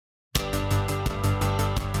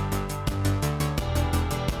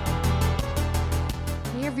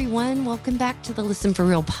everyone. Welcome back to the Listen for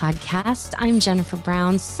Real podcast. I'm Jennifer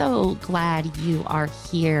Brown. So glad you are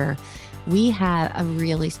here. We have a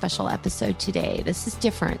really special episode today. This is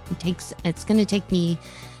different. It's going to take me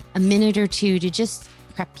a minute or two to just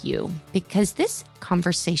prep you, because this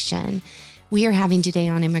conversation we are having today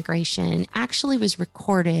on immigration actually was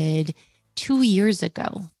recorded 2 years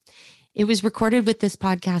ago. It was recorded with this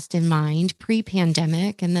podcast in mind,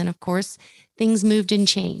 pre-pandemic. And then, of course, things moved and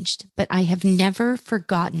changed. But I have never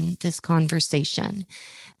forgotten this conversation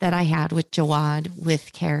that I had with Jawad,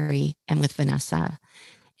 with Carrie, and with Vanessa.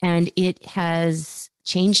 And it has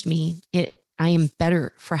changed me. I am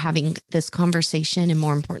better for having this conversation, and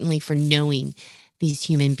more importantly, for knowing these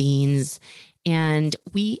human beings. And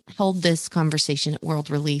we held this conversation at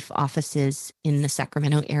World Relief offices in the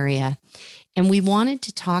Sacramento area. And we wanted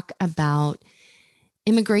to talk about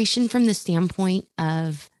immigration from the standpoint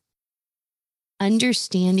of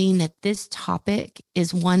understanding that this topic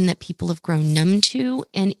is one that people have grown numb to,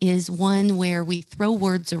 and is one where we throw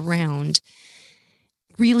words around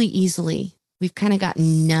really easily. We've kind of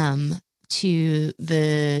gotten numb to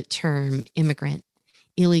the term immigrant,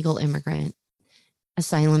 illegal immigrant,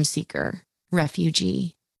 asylum seeker,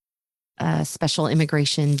 refugee, special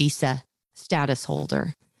immigration visa status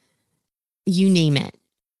holder. You name it.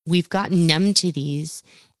 We've gotten numb to these,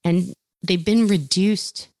 and they've been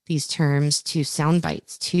reduced, these terms, to sound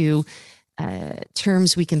bites, to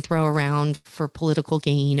terms we can throw around for political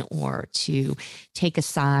gain, or to take a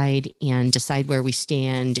side and decide where we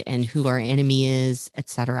stand and who our enemy is,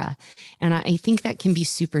 etc. And I think that can be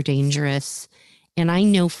super dangerous. And I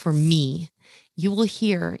know for me, you will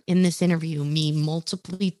hear in this interview me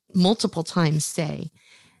multiple times say,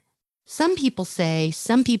 some people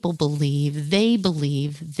believe, they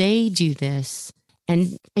do this.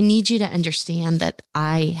 And I need you to understand that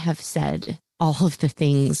I have said all of the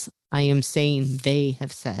things I am saying they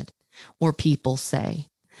have said, or people say.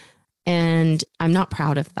 And I'm not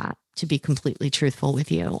proud of that, to be completely truthful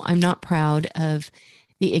with you. I'm not proud of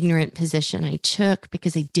the ignorant position I took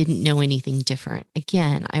because I didn't know anything different.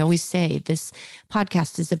 Again, I always say this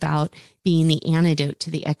podcast is about being the antidote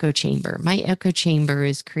to the echo chamber. My echo chamber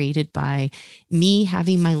is created by me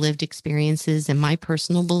having my lived experiences and my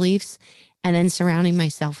personal beliefs, and then surrounding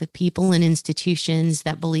myself with people and institutions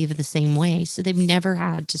that believe the same way. So they've never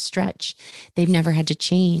had to stretch. They've never had to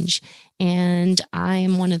change. And I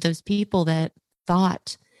am one of those people that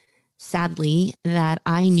thought, sadly, that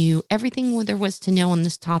I knew everything there was to know on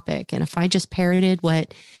this topic. And if I just parroted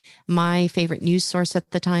what my favorite news source at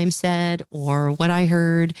the time said, or what I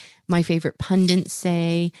heard my favorite pundits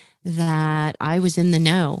say, that I was in the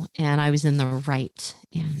know and I was in the right.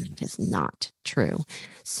 And it is not true.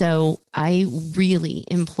 So I really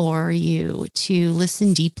implore you to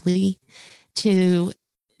listen deeply to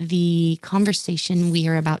the conversation we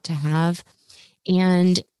are about to have,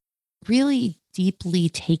 and really deeply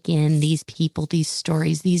take in these people, these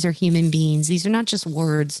stories. These are human beings. These are not just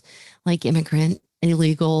words like immigrant,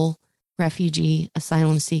 illegal, refugee,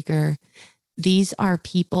 asylum seeker. These are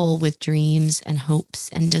people with dreams and hopes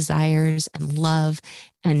and desires and love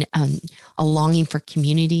and a longing for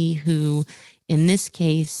community, who, in this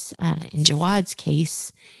case, in Jawad's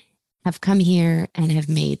case, have come here and have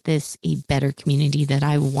made this a better community that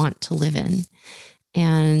I want to live in.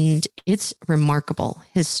 And it's remarkable,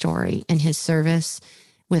 his story and his service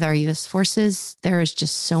with our U.S. forces. There is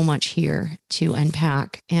just so much here to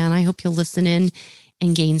unpack. And I hope you'll listen in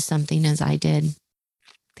and gain something as I did.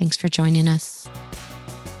 Thanks for joining us.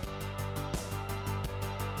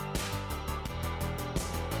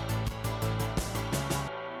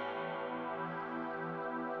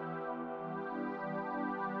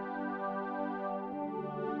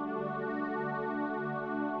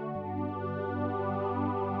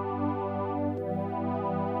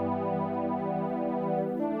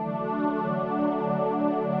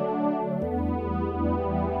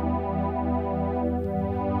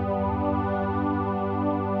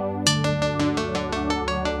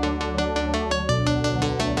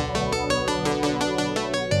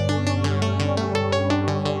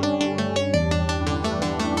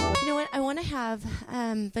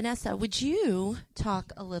 Vanessa, would you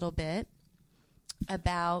talk a little bit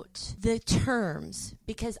about the terms?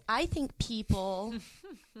 Because I think people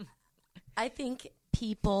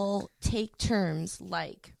take terms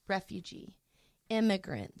like refugee,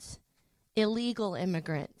 immigrant, illegal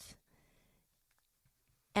immigrant,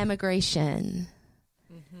 emigration,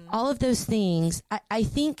 all of those things.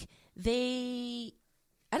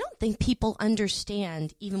 I don't think people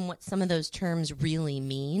understand even what some of those terms really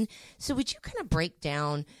mean. So would you kind of break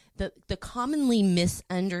down the commonly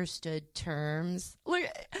misunderstood terms? Look,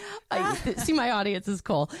 See, my audience is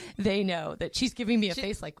cool. They know that she's giving me a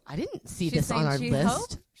face like, I didn't see this on our list.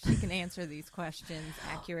 Hope she can answer these questions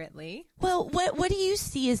accurately. Well, what do you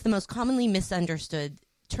see as the most commonly misunderstood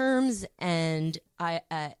terms and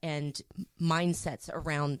mindsets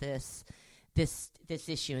around this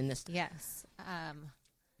issue and this? Yes.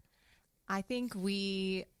 I think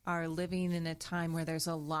we are living in a time where there's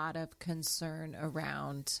a lot of concern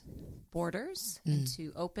around borders and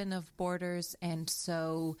to open of borders. And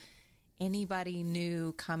so anybody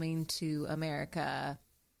new coming to America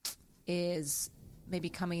is maybe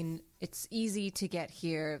coming, it's easy to get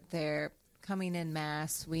here. They're coming in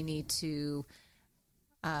mass. We need to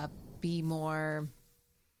be more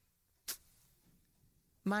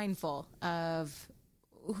mindful of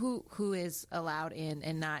who is allowed in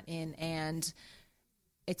and not in. And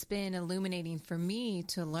it's been illuminating for me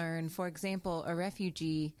to learn, for example, a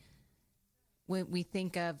refugee, when we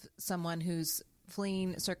think of someone who's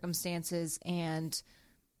fleeing circumstances and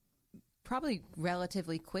probably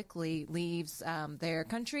relatively quickly leaves their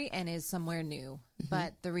country and is somewhere new.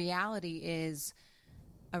 But the reality is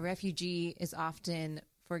a refugee is often,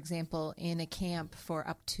 for example, in a camp for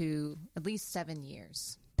up to at least 7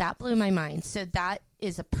 years. That blew my mind. So that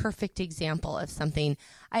is a perfect example of something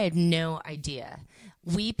I had no idea.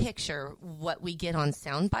 We picture what we get on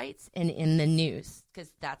sound bites and in the news,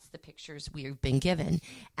 because that's the pictures we've been given,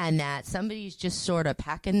 and that somebody's just sort of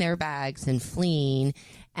packing their bags and fleeing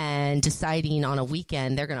and deciding on a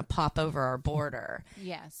weekend they're going to pop over our border.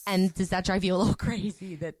 Yes. And does that drive you a little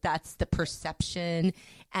crazy that that's the perception?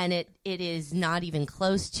 And it is not even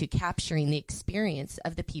close to capturing the experience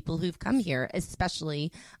of the people who've come here,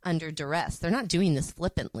 especially under duress. They're not doing this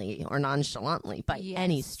flippantly or nonchalantly by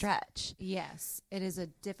any stretch. Yes, it is a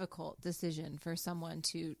difficult decision for someone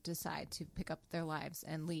to decide to pick up their lives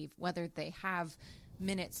and leave, whether they have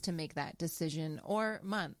minutes to make that decision or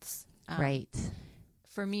months. Right.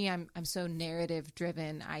 For me, I'm so narrative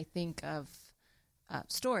driven. I think of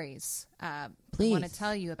stories. Please. I want to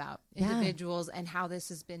tell you about individuals and how this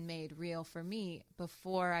has been made real for me.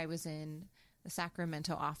 Before I was in the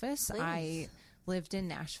Sacramento office, I lived in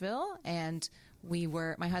Nashville, and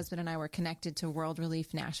my husband and I were connected to World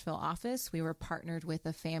Relief Nashville office. We were partnered with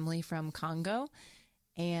a family from Congo,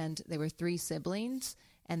 and they were 3 siblings,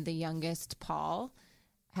 and the youngest, Paul,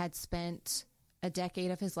 had spent a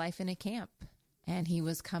decade of his life in a camp, and he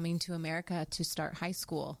was coming to America to start high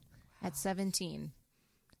school at 17,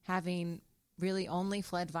 having really only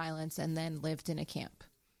fled violence and then lived in a camp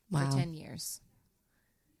for 10 years.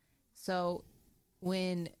 So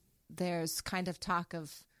when there's kind of talk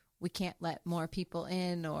of we can't let more people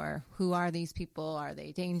in, or who are these people? Are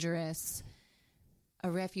they dangerous?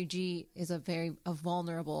 A refugee is a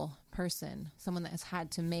vulnerable person, someone that has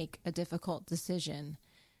had to make a difficult decision.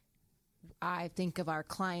 I think of our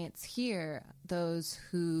clients here, those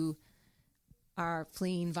who are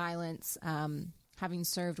fleeing violence, having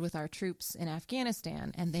served with our troops in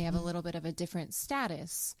Afghanistan, and they have a little bit of a different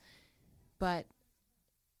status. But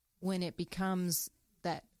when it becomes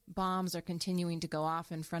that bombs are continuing to go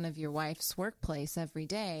off in front of your wife's workplace every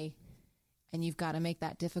day, and you've got to make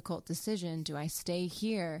that difficult decision, do I stay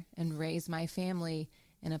here and raise my family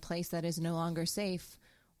in a place that is no longer safe,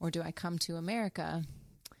 or do I come to America?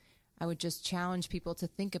 I would just challenge people to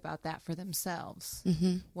think about that for themselves.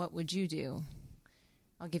 What would you do?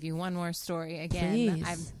 I'll give you one more story. Again,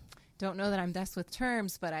 I don't know that I'm best with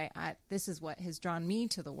terms, but this is what has drawn me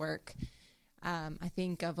to the work. I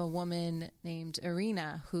think of a woman named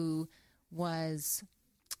Irina who was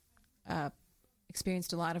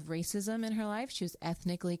experienced a lot of racism in her life. She was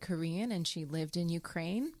ethnically Korean, and she lived in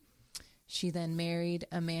Ukraine. She then married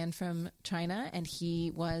a man from China, and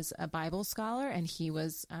he was a Bible scholar, and he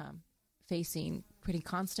was facing pretty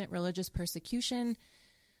constant religious persecution,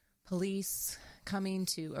 police coming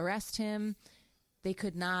to arrest him. They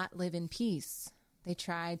could not live in peace. They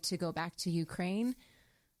tried to go back to Ukraine.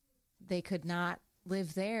 They could not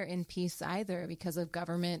live there in peace either because of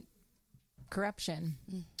government corruption.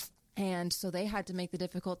 And so they had to make the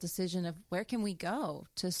difficult decision of where can we go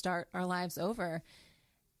to start our lives over?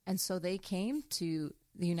 And so they came to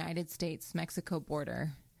the United States-Mexico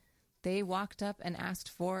border. They walked up and asked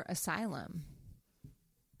for asylum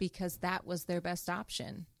because that was their best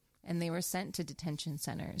option. And they were sent to detention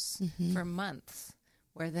centers for months,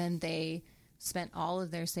 where then they spent all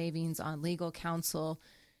of their savings on legal counsel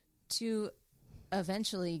to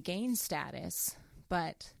eventually gain status.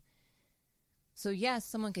 But so yes,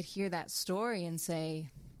 someone could hear that story and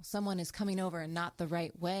say, someone is coming over in not the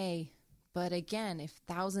right way. But again, if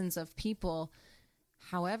thousands of people,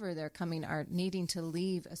 however they're coming, are needing to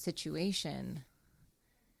leave a situation,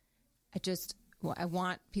 I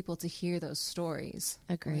want people to hear those stories.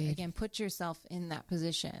 Agreed. Again, put yourself in that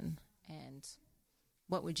position, and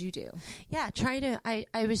what would you do? Yeah, I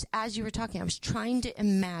was, as you were talking, I was trying to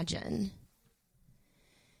imagine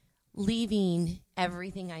leaving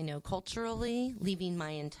everything I know culturally, leaving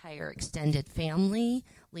my entire extended family,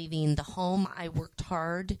 leaving the home I worked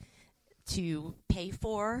hard to pay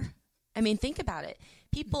for. I mean, think about it.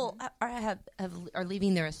 People are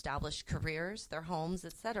leaving their established careers, their homes,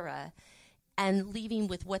 etc., and leaving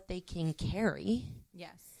with what they can carry.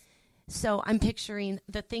 Yes. So I'm picturing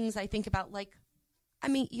the things I think about, like, I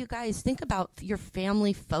mean, you guys think about your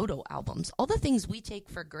family photo albums, all the things we take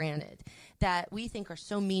for granted that we think are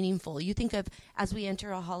so meaningful. You think of, as we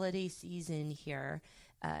enter a holiday season here,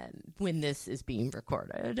 when this is being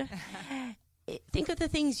recorded, think of the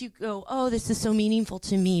things you go, oh, this is so meaningful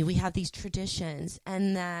to me. We have these traditions,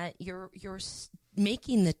 and that you're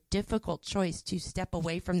making the difficult choice to step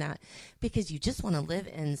away from that because you just want to live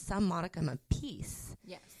in some modicum of peace.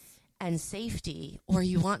 Yes. And safety, or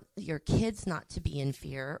you want your kids not to be in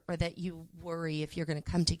fear, or that you worry if you're going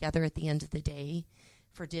to come together at the end of the day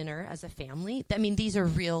for dinner as a family. I mean, these are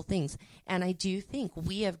real things. And I do think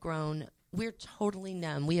we have grown, we're totally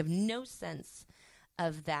numb. We have no sense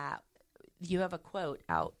of that. You have a quote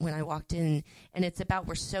out when I walked in, and it's about,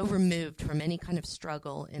 we're so removed from any kind of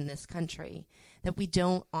struggle in this country that we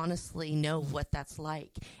don't honestly know what that's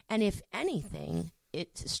like. And if anything,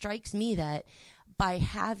 it strikes me that by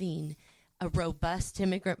having a robust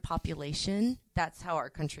immigrant population, that's how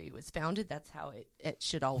our country was founded. That's how it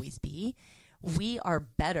should always be. We are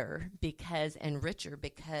better because, and richer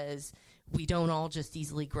because, we don't all just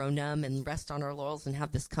easily grow numb and rest on our laurels and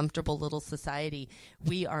have this comfortable little society.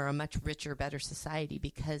 We are a much richer, better society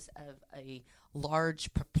because of a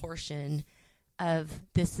large proportion of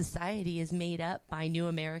this society is made up by new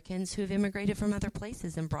Americans who have immigrated from other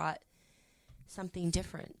places and brought something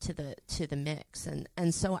different to the mix.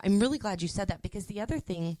 And so I'm really glad you said that, because the other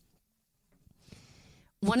thing,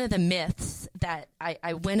 one of the myths that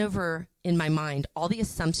I went over in my mind, all the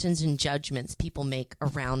assumptions and judgments people make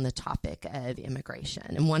around the topic of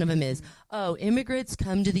immigration. And one of them is, oh, immigrants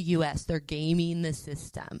come to the U.S., they're gaming the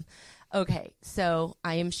system. Okay, so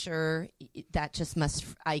I am sure that just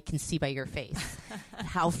I can see by your face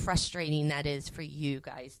how frustrating that is for you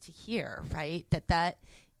guys to hear, right? That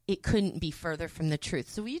it couldn't be further from the truth.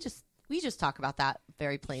 So we just talk about that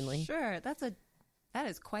very plainly. Sure. That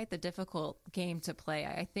is quite the difficult game to play.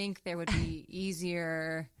 I think there would be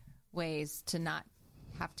easier ways to not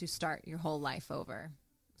have to start your whole life over.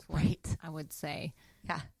 Right. I would say.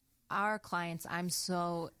 Yeah. Our clients, I'm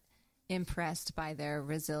so impressed by their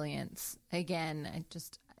resilience. Again, I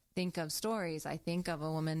just think of stories. I think of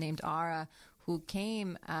a woman named Ara who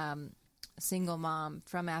came, single mom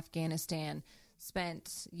from Afghanistan,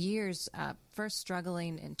 spent years first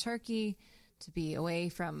struggling in Turkey to be away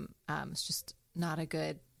from it's just not a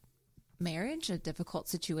good marriage, a difficult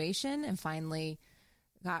situation, and finally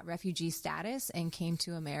got refugee status and came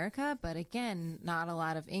to America. But again, not a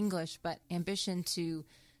lot of English, but ambition to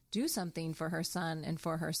do something for her son and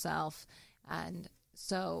for herself. And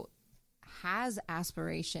so has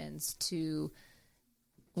aspirations to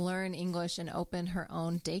learn English and open her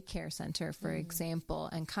own daycare center, for example,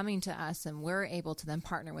 and coming to us, and we're able to then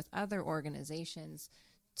partner with other organizations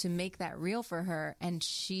to make that real for her. And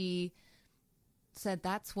she said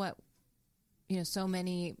that's what, so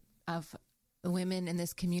many of the women in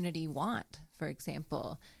this community want. For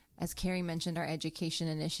example, as Carrie mentioned, our education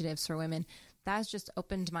initiatives for women, that's just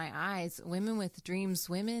opened my eyes. Women with dreams,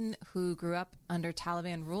 women who grew up under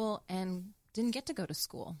Taliban rule and didn't get to go to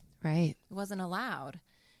school. Right. It wasn't allowed.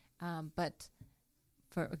 But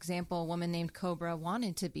for example, a woman named Cobra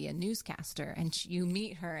wanted to be a newscaster, and you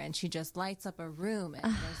meet her and she just lights up a room,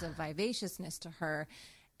 and there's a vivaciousness to her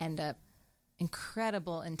and a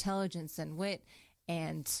incredible intelligence and wit.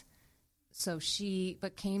 And so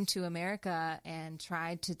but came to America and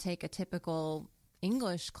tried to take a typical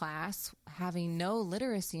English class, having no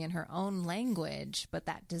literacy in her own language, but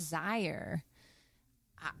that desire.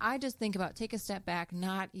 I just think about, take a step back,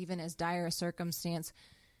 not even as dire a circumstance.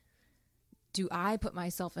 Do I put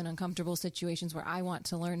myself in uncomfortable situations where I want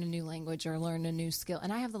to learn a new language or learn a new skill?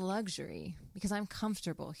 And I have the luxury because I'm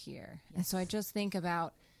comfortable here. Yes. And so I just think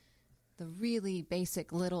about the really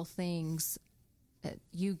basic little things that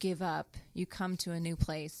you give up. You come to a new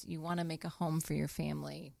place. You want to make a home for your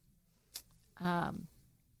family. I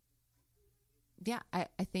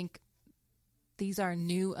think these are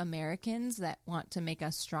new Americans that want to make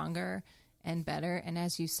us stronger and better. And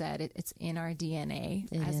as you said, it's in our DNA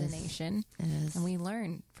as a nation. It is. And we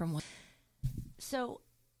learn from what. So,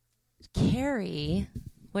 Carrie,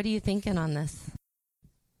 What are you thinking on this?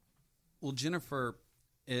 Well, Jennifer,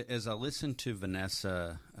 as I listen to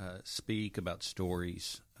Vanessa speak about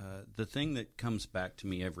stories, the thing that comes back to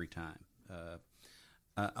me every time,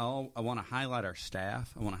 I want to highlight our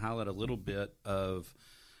staff. I want to highlight a little bit of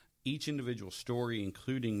each individual story,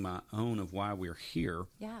 including my own of why we're here.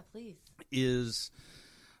 Yeah, please. Is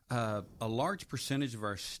a large percentage of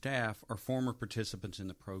our staff are former participants in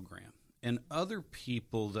the program. And other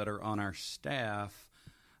people that are on our staff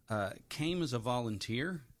came as a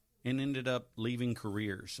volunteer and ended up leaving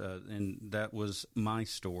careers. And that was my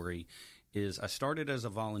story, is I started as a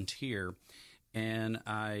volunteer and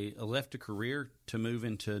I left a career to move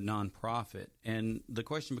into nonprofit. And the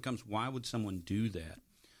question becomes, why would someone do that?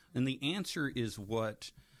 And the answer is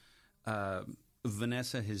what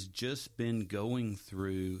Vanessa has just been going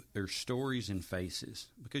through, their stories and faces.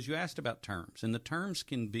 Because you asked about terms, and the terms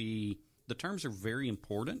are very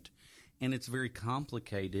important, and it's very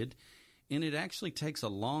complicated, and it actually takes a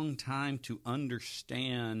long time to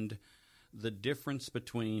understand the difference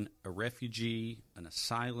between a refugee, an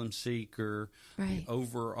asylum seeker, right, the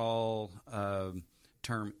overall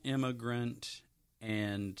term immigrant,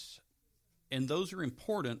 and those are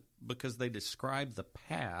important because they describe the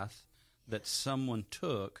path that someone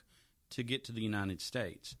took to get to the United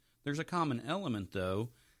States. There's a common element, though,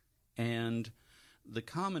 and the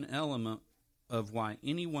common element of why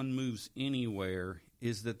anyone moves anywhere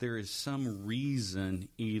is that there is some reason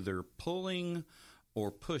either pulling or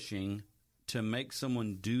pushing to make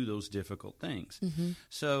someone do those difficult things. Mm-hmm.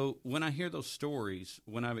 So when I hear those stories,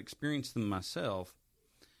 when I've experienced them myself,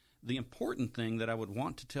 the important thing that I would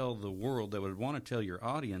want to tell the world, that I would want to tell your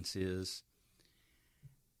audience, is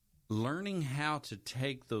learning how to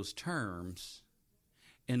take those terms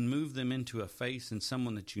and move them into a face in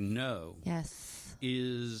someone that you know. Yes.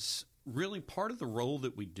 Is really part of the role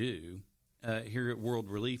that we do here at World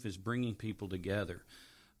Relief, is bringing people together.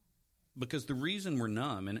 Because the reason we're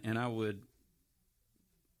numb, and I would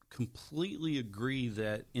completely agree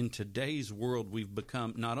that in today's world we've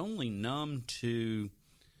become not only numb to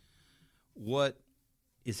what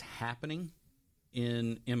is happening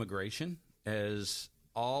in immigration, as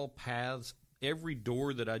all paths, every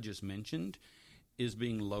door that I just mentioned is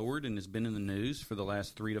being lowered and has been in the news for the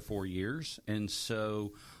last 3 to 4 years. And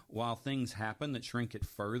so while things happen that shrink it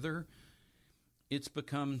further, it's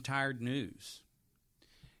become tired news.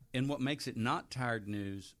 And what makes it not tired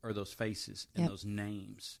news are those faces and those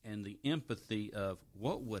names and the empathy of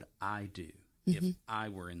what would I do if I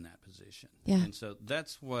were in that position. Yeah. And so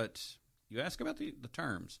that's what you ask about the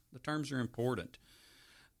terms. The terms are important,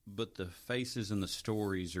 but the faces and the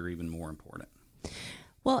stories are even more important.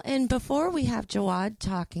 Well, and before we have Jawad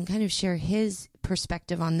talk and kind of share his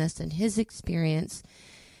perspective on this and his experience,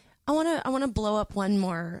 I want to blow up one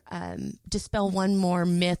more, dispel one more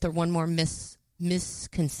myth or one more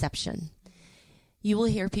misconception. You will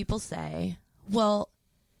hear people say, well,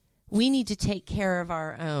 we need to take care of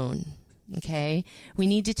our own. Okay. We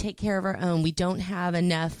need to take care of our own. We don't have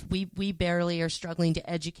enough. We barely are struggling to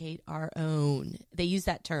educate our own. They use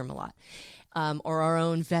that term a lot. Or our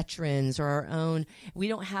own veterans, or our own, we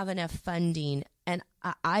don't have enough funding. And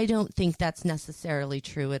I don't think that's necessarily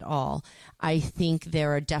true at all. I think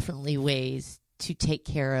there are definitely ways to take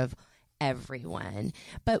care of everyone.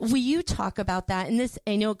 But will you talk about that? And this,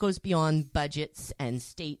 I know it goes beyond budgets and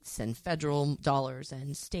states and federal dollars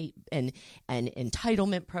and state and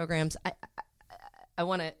entitlement programs. I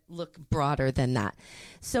want to look broader than that.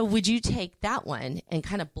 So would you take that one and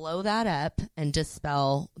kind of blow that up and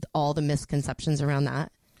dispel all the misconceptions around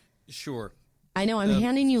that? Sure. I know I'm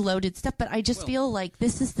handing you loaded stuff, but I just feel like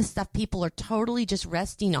this is the stuff people are totally just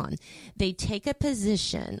resting on. They take a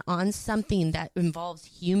position on something that involves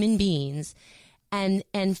human beings and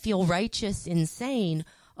feel righteous in saying,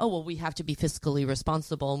 oh, well, we have to be fiscally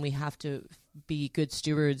responsible and we have to be good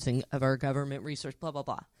stewards of our government resource, blah, blah,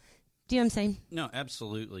 blah. Do you know what I'm saying? No,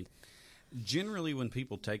 absolutely. Generally, when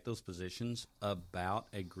people take those positions about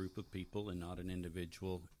a group of people and not an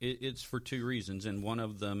individual, it's for two reasons, and one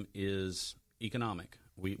of them is economic.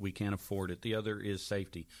 We can't afford it. The other is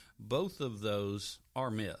safety. Both of those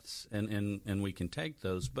are myths, and we can take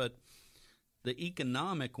those, but the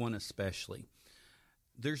economic one especially,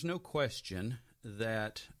 there's no question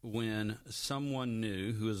that when someone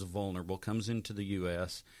new who is vulnerable comes into the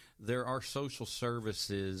U.S., there are social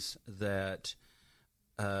services that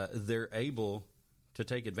they're able to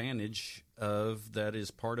take advantage of. That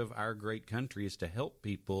is part of our great country, is to help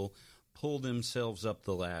people pull themselves up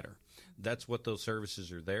the ladder. That's what those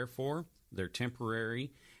services are there for. They're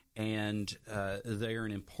temporary, and they are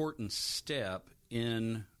an important step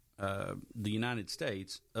in the United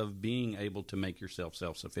States of being able to make yourself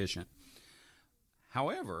self-sufficient.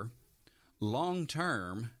 However, long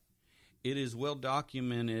term, it is well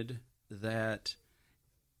documented that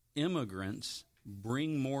immigrants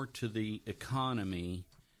bring more to the economy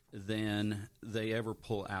than they ever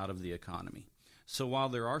pull out of the economy. So while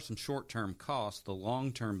there are some short-term costs, the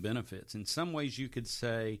long-term benefits, in some ways you could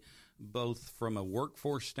say, both from a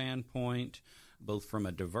workforce standpoint, both from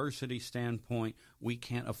a diversity standpoint, we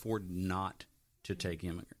can't afford not to take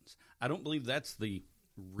immigrants. I don't believe that's the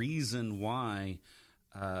reason why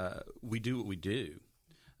we do what we do.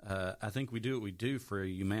 I think we do what we do for a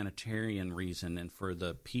humanitarian reason and for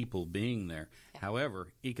the people being there. Yeah. However,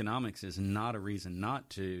 economics is not a reason not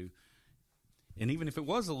to. And even if it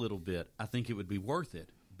was a little bit, I think it would be worth it,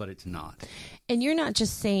 but it's not. And you're not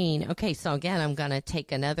just saying, okay, so again, I'm going to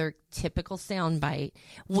take another typical soundbite.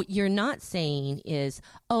 What you're not saying is,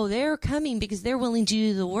 oh, they're coming because they're willing to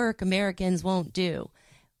do the work Americans won't do.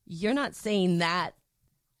 You're not saying that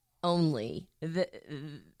only.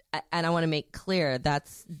 And I want to make clear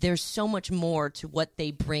there's so much more to what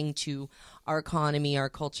they bring to our economy, our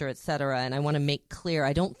culture, et cetera. And I want to make clear,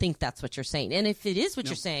 I don't think that's what you're saying. And if it is what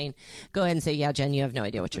you're saying, go ahead and say, yeah, Jen, you have no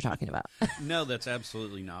idea what you're talking about. No, that's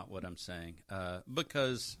absolutely not what I'm saying.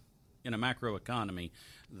 Because in a macro economy,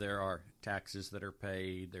 there are taxes that are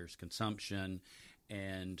paid, there's consumption,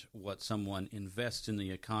 and what someone invests in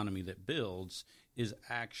the economy that builds is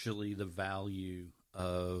actually the value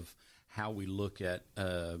of how we look at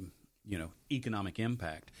economic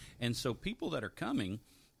impact. And so people that are coming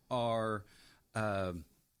are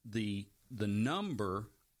the number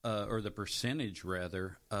or the percentage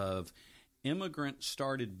rather of immigrant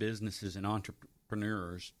started businesses and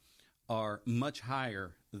entrepreneurs are much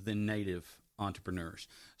higher than native entrepreneurs.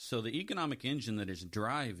 So the economic engine that is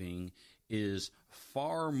driving is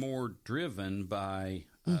far more driven by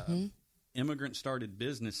immigrant started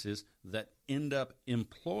businesses that end up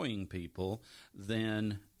employing people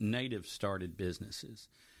than native started businesses.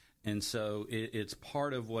 And so it's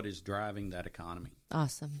part of what is driving that economy.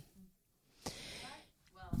 Awesome.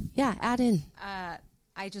 Yeah, add in.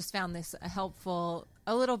 I just found this helpful,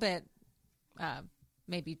 a little bit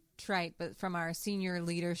maybe trite, but from our senior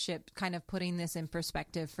leadership, kind of putting this in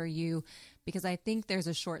perspective for you, because I think there's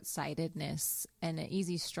a short-sightedness and an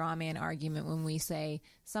easy straw man argument when we say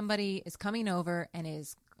somebody is coming over and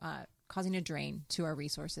is causing a drain to our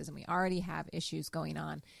resources, and we already have issues going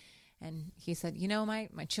on. And he said,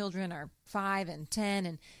 my children are 5 and 10,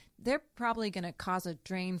 and they're probably going to cause a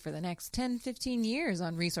drain for the next 10, 15 years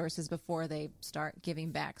on resources before they start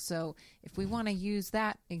giving back. So if we want to use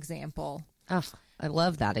that example. Oh, I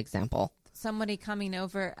love that example. Somebody coming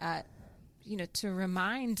over, to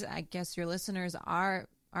remind, I guess, your listeners, our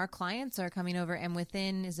clients are coming over, and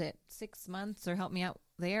within, 6 months, or help me out,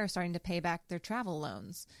 they are starting to pay back their travel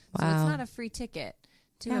loans. Wow. So it's not a free ticket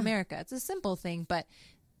to America. It's a simple thing, but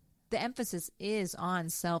the emphasis is on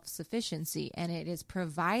self-sufficiency, and it is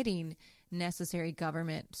providing necessary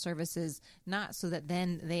government services, not so that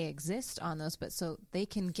then they exist on those, but so they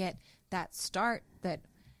can get that start that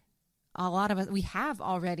a lot of us, we have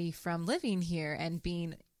already from living here and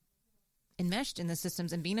being enmeshed in the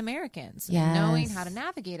systems and being Americans, and knowing how to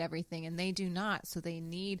navigate everything, and they do not. So they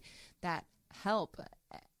need that help.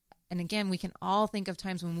 And again, we can all think of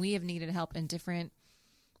times when we have needed help in different,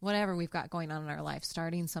 whatever we've got going on in our life,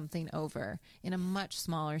 starting something over in a much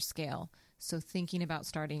smaller scale. So thinking about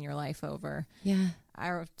starting your life over. Yeah.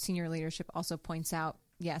 Our senior leadership also points out,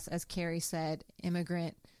 yes, as Carrie said,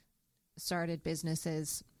 immigrant started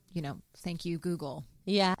businesses, thank you, Google.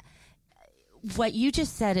 Yeah. What you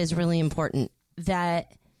just said is really important,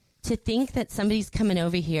 that to think that somebody's coming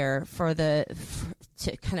over here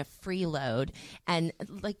to kind of freeload, and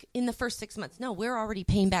like in the first 6 months, no, we're already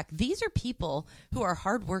paying back. These are people who are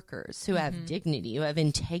hard workers, who have dignity, who have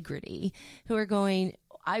integrity, who are going,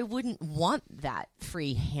 I wouldn't want that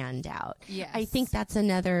free handout. Yes. I think that's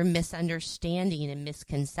another misunderstanding and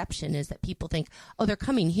misconception, is that people think, oh, they're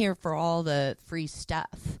coming here for all the free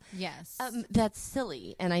stuff. Yes. That's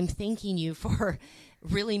silly. And I'm thanking you for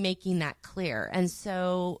really making that clear. And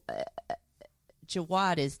so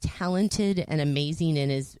Jawad is talented and amazing,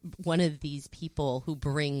 and is one of these people who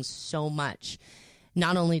brings so much,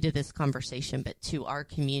 not only to this conversation, but to our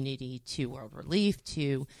community, to World Relief,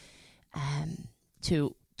 to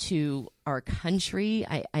our country.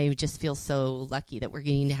 I just feel so lucky that we're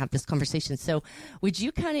getting to have this conversation. So would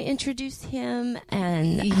you kind of introduce him?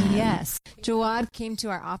 And yes, Jawad came to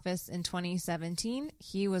our office in 2017.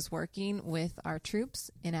 He was working with our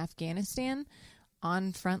troops in Afghanistan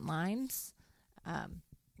on front lines,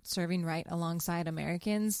 serving right alongside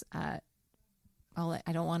Americans.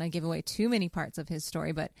 I don't want to give away too many parts of his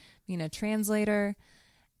story, but being a translator,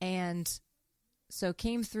 and so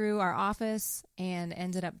came through our office and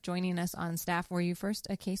ended up joining us on staff. Were you first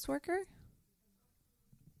a caseworker?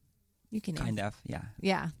 You can kind of, yeah.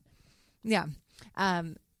 Yeah.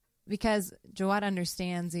 Because Jawad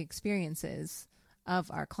understands the experiences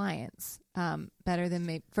of our clients better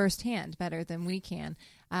than firsthand, better than we can.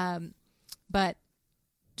 But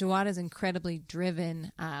Jawad is incredibly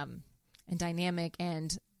driven and dynamic,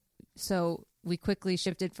 and so we quickly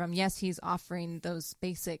shifted from, yes, he's offering those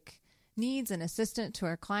basic needs and assistance to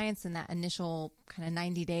our clients in that initial kind of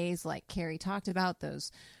 90 days, like Carrie talked about,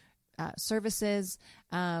 those services,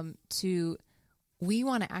 to we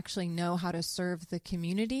want to actually know how to serve the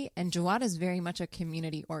community. And Jawad is very much a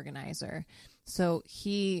community organizer. So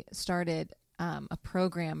he started a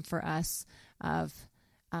program for us of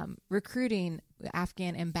recruiting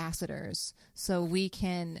Afghan ambassadors so we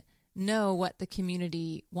can know what the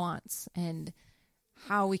community wants and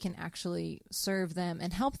how we can actually serve them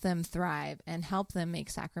and help them thrive and help them make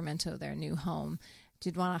Sacramento their new home.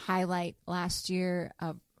 Did want to highlight last year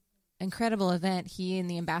incredible event he and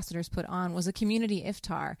the ambassadors put on was a community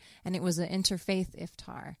iftar, and it was an interfaith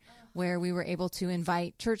iftar where we were able to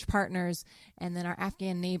invite church partners, and then our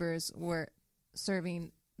Afghan neighbors were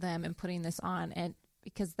serving them and putting this on. And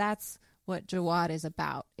because that's what Jawad is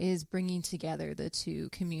about, is bringing together the two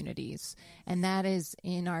communities. And that is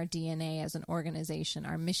in our DNA as an organization,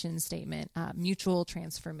 our mission statement, mutual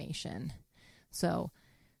transformation. So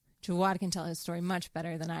Jawad can tell his story much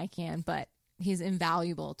better than I can, but he's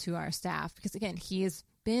invaluable to our staff because, again, he has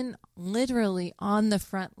been literally on the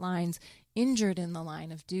front lines, injured in the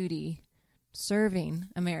line of duty, serving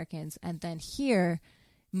Americans, and then here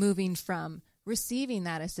moving from receiving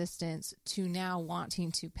that assistance to now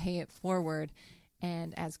wanting to pay it forward.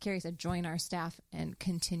 And as Carrie said, join our staff and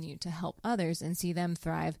continue to help others and see them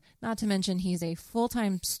thrive. Not to mention he's a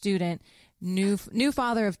full-time student, new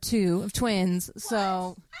father of twins. What?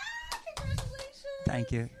 So Congratulations.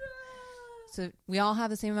 Thank you. So we all have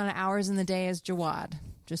the same amount of hours in the day as Jawad.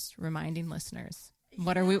 Just reminding listeners.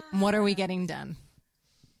 What are we getting done?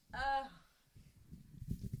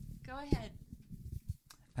 Go ahead.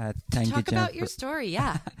 Thank you, Talk Jen, about your story.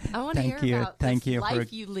 Yeah, I want to hear about Thank this you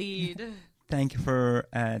life you lead. Thank you for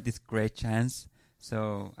this great chance.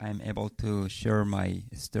 So I'm able to share my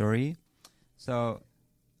story. So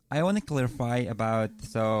I want to clarify about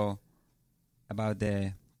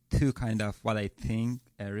the two kind of what I think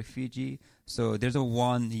a refugee. So there's a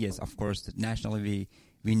one, yes, of course, nationally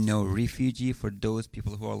we know refugee for those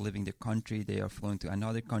people who are leaving the country. They are flying to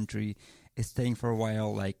another country, staying for a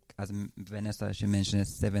while, like as Vanessa, she mentioned,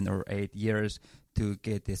 7 or 8 years to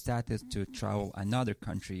get the status to travel another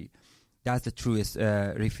country. That's the truest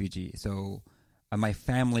refugee. So my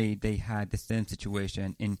family, they had the same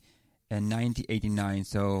situation in 1989.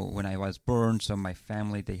 So when I was born, so my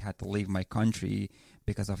family, they had to leave my country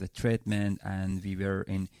because of the treatment, and we were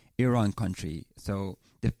in Iran country. So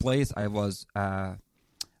the place I was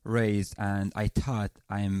raised, and I thought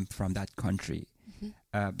I'm from that country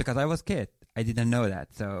because I was kid. I didn't know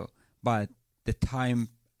that. So, but the time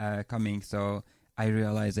coming, so I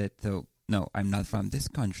realized it. So no, I'm not from this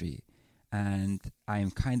country, and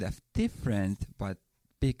I'm kind of different. But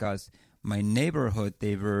because my neighborhood,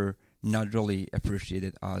 they were not really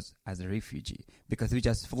appreciated us as a refugee because we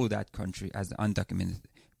just flew that country as undocumented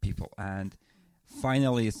people. And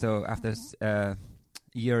finally, so after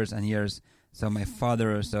years and years, so my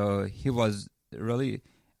father, so he was really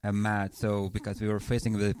mad. So because we were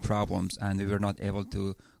facing the problems and we were not able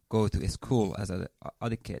to go to school as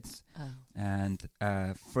other kids. Oh. And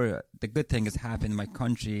for the good thing has happened in my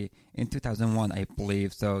country in 2001, I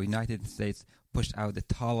believe. So United States pushed out the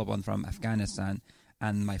Taliban from Afghanistan.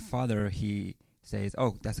 And my father, he says,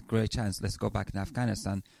 oh, that's a great chance. Let's go back to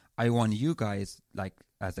Afghanistan. I want you guys, like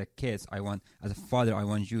as a kids, as a father, I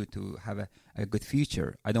want you to have a good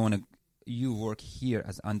future. I don't want you work here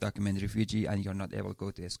as undocumented refugee and you're not able to go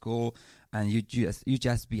to a school and you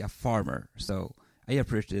just be a farmer. So I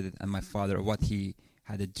appreciated and my father, what he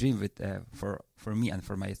had a dream with for me and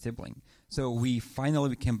for my sibling. So we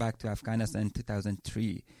finally came back to Afghanistan in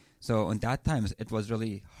 2003. So in that time, it was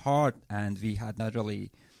really hard, and we had not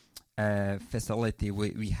really facility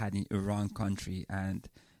we had in Iran country, and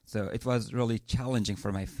so it was really challenging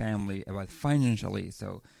for my family about financially.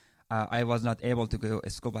 So I was not able to go to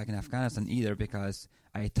school back in Afghanistan either because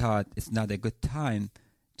I thought it's not a good time.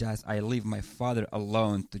 Just I leave my father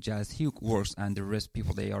alone to just he works, and the rest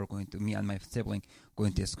people they are going to me and my sibling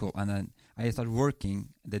going to school, and then I started working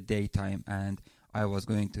the daytime and I was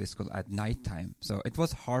going to school at nighttime. So it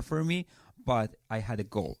was hard for me, but I had a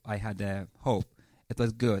goal. I had a hope it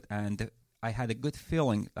was good, and I had a good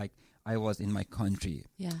feeling like I was in my country.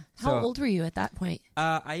 Yeah. How old were you at that point?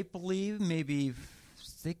 I believe maybe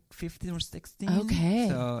 15 or 16. Okay.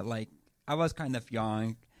 So like I was kind of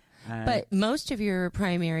young. But most of your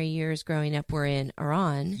primary years growing up were in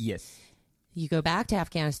Iran. Yes. You go back to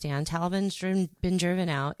Afghanistan. Taliban's been driven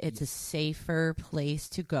out. It's a safer place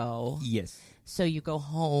to go. Yes. So you go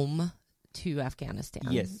home to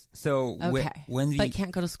Afghanistan. Yes. So okay. when we but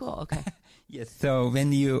can't go to school. Okay. Yes. So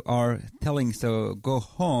when you are telling so go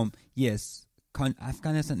home, yes,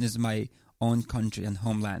 Afghanistan is my own country and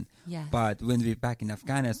homeland. Yes. But when we back in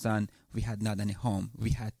Afghanistan, we had not any home. We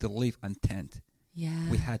had to live on tent. Yeah.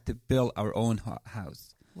 We had to build our own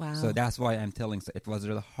house. Wow. So that's why I'm telling. So it was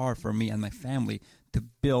really hard for me and my family to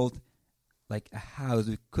build like a house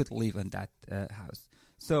we could live in that house.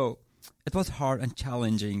 So it was hard and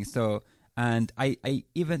challenging. So and I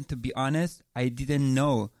even to be honest, I didn't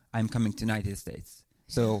know I'm coming to United States.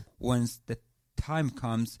 So once the time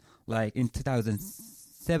comes, like in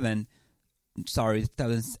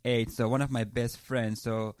 2008. So one of my best friends,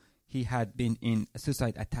 so he had been in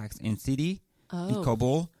suicide attacks in city in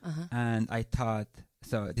Kabul, and I thought.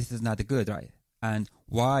 So this is not good, right? And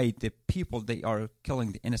why the people, they are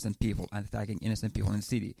killing the innocent people and attacking innocent people in the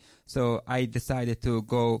city. So I decided to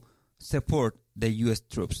go support the U.S.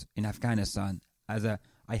 troops in Afghanistan. I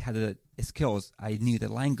had the skills, I knew the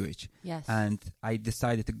language. Yes. And I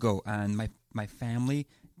decided to go. And my family,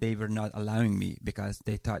 they were not allowing me because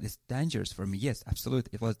they thought it's dangerous for me. Yes,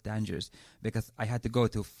 absolutely, it was dangerous because I had to go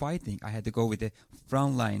to fighting. I had to go with the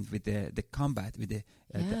front line, with the combat, with the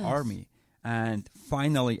army. And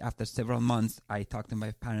finally, after several months, I talked to my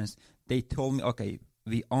parents. They told me, okay,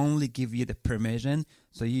 we only give you the permission.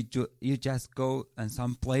 So you just go and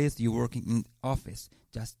some place, you're working in office,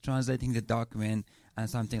 just translating the document and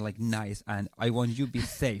something like nice. And I want you to be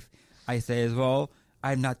safe. I say as well,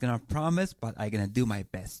 I'm not going to promise, but I'm going to do my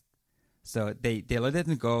best. So they let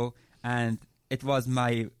me go. And it was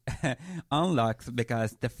my unluck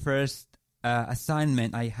because the first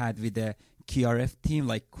assignment I had with the QRF team,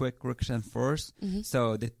 like Quick Reaction Force. Mm-hmm.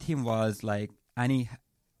 So the team was like any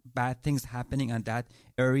bad things happening in that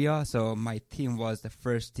area. So my team was the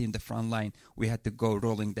first team, the front line. We had to go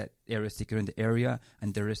rolling that area, securing the area,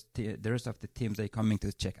 and the rest of the teams, they coming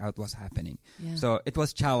to check out what's happening. Yeah. So it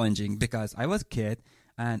was challenging because I was a kid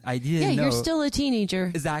and I didn't know. Yeah, you're still a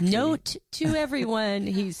teenager. Exactly. Note to everyone,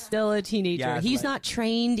 he's still a teenager. Yeah, he's not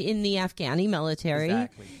trained in the Afghani military.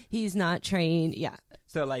 Exactly. He's not trained. Yeah.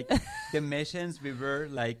 So like the missions, we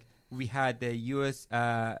had the U.S.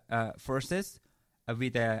 Forces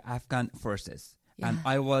with the Afghan forces. Yeah. And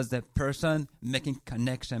I was the person making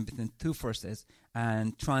connection between two forces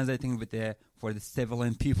and translating for the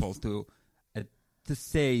civilian people to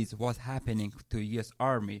say what's happening to U.S.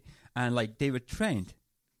 Army. And like they were trained.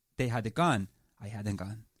 They had a gun. I hadn't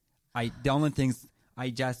gun. The only things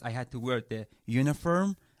I had to wear the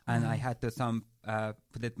uniform and I had to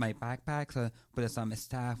put it in my backpack, so put some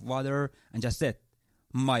staff, water, and just it.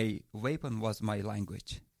 My weapon was my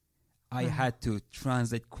language. I had to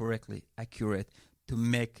translate correctly, accurate, to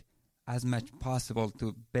make as much possible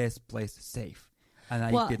to best place safe. And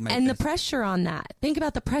I did my best. And the pressure on that. Think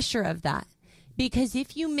about the pressure of that. Because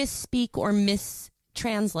if you misspeak or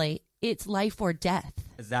mistranslate, it's life or death.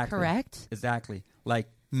 Exactly. Correct? Exactly. Like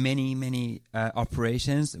many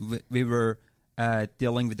operations, we were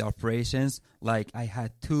dealing with the operations. Like I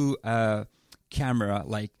had two camera,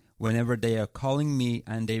 like whenever they are calling me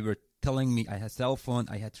and they were telling me I had cell phone,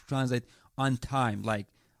 I had to translate on time. Like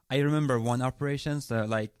I remember one operation, so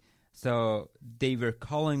they were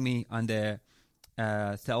calling me on the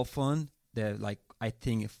cell phone. They're like I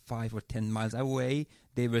think 5 or 10 miles away.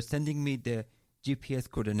 They were sending me the GPS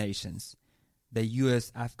coordinations, the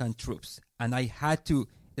U.S. Afghan troops, and I had to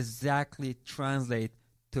exactly translate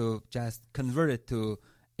to just convert it to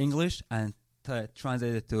English and to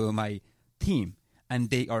translate it to my team. And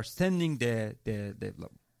they are sending the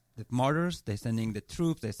mortars, they're sending the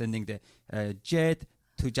troops, they're sending the jet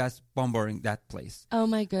to just bombarding that place. Oh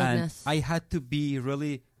my goodness. And I had to be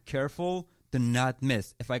really careful to not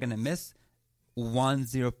miss. If I'm going to miss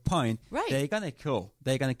 1-0 point, right, they're going to kill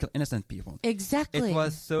innocent people. Exactly. It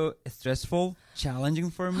was so stressful, challenging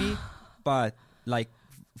for me, but like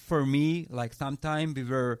for me, like sometimes we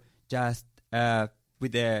were just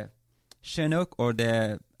with the Chinook or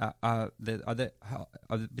the other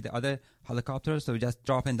helicopters, so we just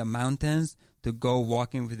drop in the mountains to go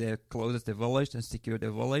walking with the closest the village and secure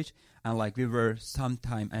the village. And like we were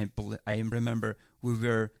sometime, I remember we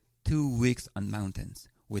were 2 weeks on mountains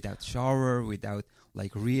without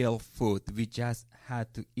like real food. We just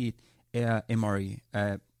had to eat MRE,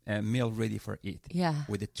 a meal ready for it. Yeah.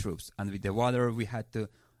 With the troops and with the water, we had to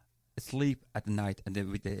sleep at night and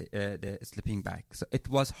then with the sleeping bag. So it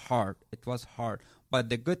was hard. It was hard. But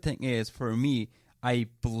the good thing is, for me, I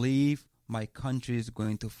believe my country is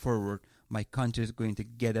going to forward. My country is going to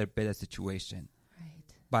get a better situation. Right.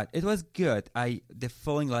 But it was good. The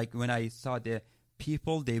feeling like when I saw the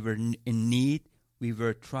people, they were in need, we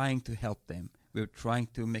were trying to help them. We were trying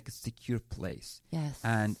to make a secure place. Yes.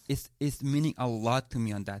 And it's meaning a lot to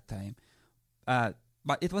me on that time.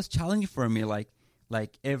 But it was challenging for me, like not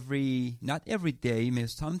every day, maybe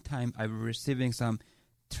sometime I was receiving some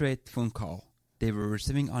threat phone call. They were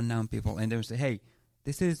receiving unknown people and they would say, hey,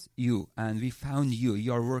 this is you and we found you.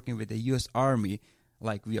 You are working with the U.S. Army.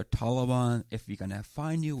 Like, we are Taliban. If we're going to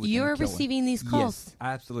find you, you're receiving these calls. Yes,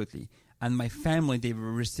 absolutely. And my family, they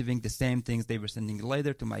were receiving the same things. They were sending a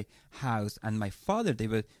letter to my house. And my father, they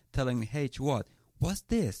were telling me, hey, what's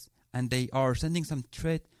this? And they are sending some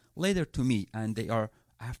threat letter to me. And they are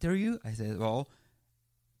after you? I said, well,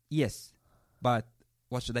 yes. But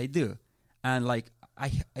what should I do? And like,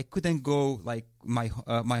 I couldn't go like my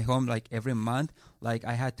home like every month. Like,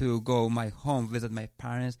 I had to go my home, visit my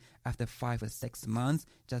parents after 5 or 6 months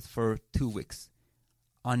just for 2 weeks.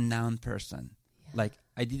 Unknown person. Yeah. Like,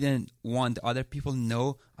 I didn't want other people to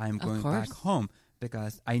know I'm going back home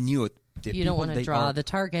because I knew it. You don't want to draw the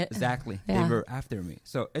target. Exactly. Yeah. They were after me.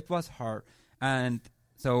 So it was hard. And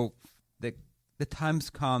so the times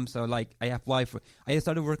come. So like I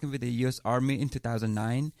started working with the U.S. Army in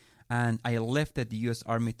 2009 and I left the U.S.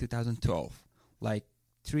 Army 2012. Like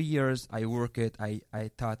 3 years I worked it. I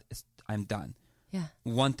thought I'm done. Yeah.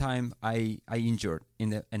 One time I injured in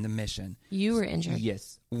the mission. You were injured.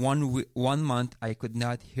 Yes. 1 month I could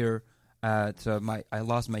not hear. So I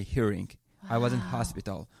lost my hearing. Wow. I was in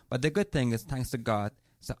hospital. But the good thing is, thanks to God,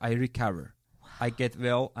 so I recover. Wow. I get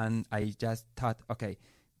well, and I just thought, okay,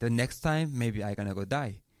 the next time maybe I'm gonna go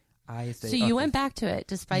die. So you went back to it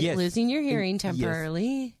despite losing your hearing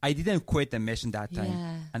temporarily. Yes. I didn't quit the mission that time.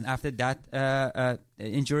 Yeah. And after that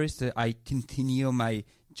injury, so I continue my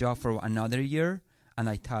job for another year, and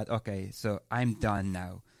I thought, okay, so I'm done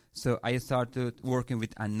now. So I started working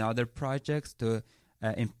with another projects to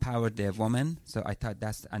empower the women. So I thought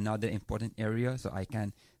that's another important area, so I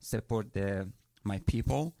can support my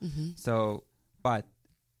people. Mm-hmm. So, but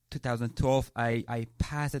 2012, I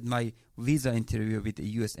passed my visa interview with the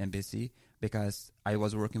U.S. Embassy because I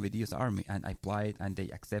was working with the U.S. Army, and I applied, and they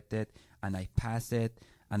accepted, and I passed it,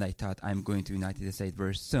 and I thought I'm going to United States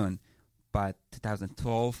very soon. But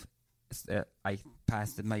 2012, I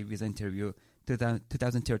passed my visa interview.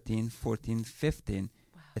 2013, 14, 15,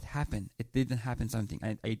 wow. It happened. It didn't happen something.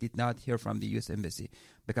 I did not hear from the U.S. Embassy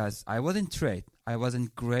because I was in trade. I was in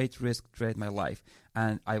great risk trade my life,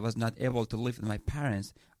 and I was not able to live with my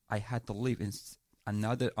parents. I had to live in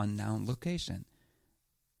another unknown location.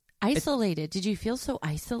 Isolated. Did you feel so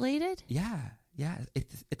isolated? Yeah.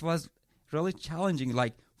 It was really challenging.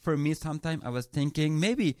 Like, for me, sometimes I was thinking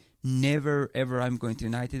maybe never ever I'm going to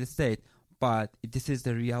United States, but this is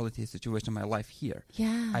the reality situation of my life here.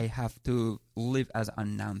 Yeah. I have to live as an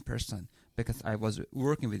unknown person because I was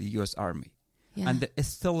working with the U.S. Army. Yeah. And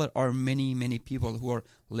still there are many, many people who are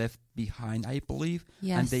left behind, I believe.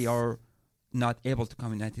 Yes. And they are not able to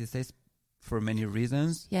come to the United States for many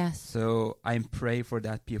reasons. Yes. So I'm praying for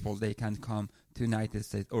that people, they can come to United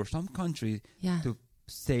States or some country to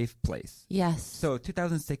safe place. Yes. So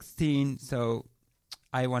 2016, so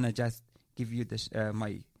I want to just give you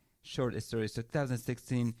my short story. So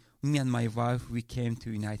 2016, me and my wife, we came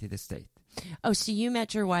to United States. Oh, so you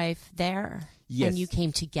met your wife there? Yes. And you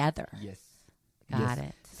came together? Yes. Got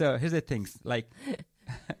it. So here's the things, like,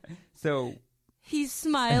 so... He's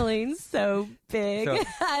smiling so big. So,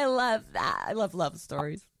 I love that. I love love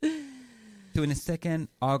stories. 22nd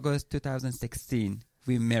August 2016,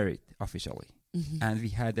 we married officially. Mm-hmm. And we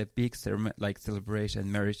had a big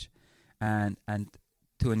celebration, marriage. And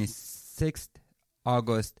 26th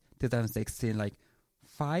August 2016, like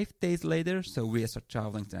 5 days later, so we start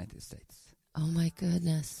traveling to the United States. Oh my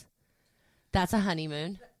goodness. That's a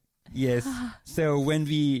honeymoon. Yes. So when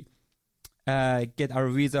we get our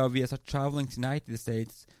visa, we start traveling to the United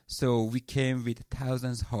States. So we came with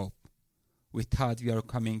thousands of hope. We thought we are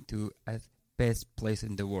coming to a best place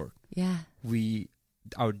in the world. Yeah.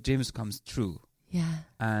 Our dreams comes true. Yeah.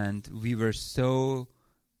 And we were so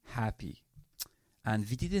happy. And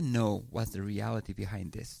we didn't know what's the reality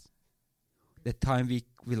behind this. The time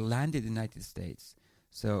we landed in the United States,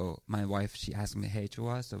 so my wife, she asked me, hey,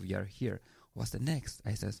 Chua, so we are here. What's the next?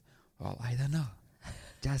 I says, well, I don't know.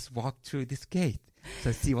 Just walk through this gate.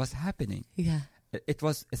 So see what's happening. Yeah. It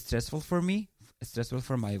was stressful for me, stressful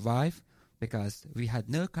for my wife, because we had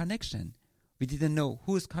no connection. We didn't know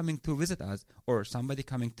who's coming to visit us, or somebody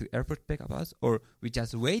coming to airport pick up us, or we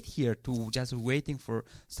just wait here to just waiting for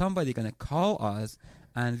somebody gonna call us,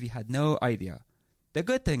 and we had no idea. The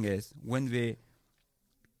good thing is when we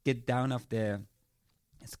get down off the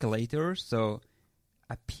escalator, so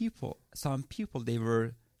some people, they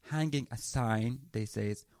were hanging a sign. They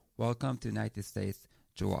says, "Welcome to United States,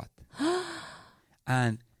 Jawad."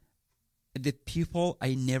 And the people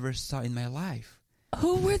I never saw in my life.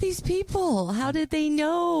 Who were these people? How did they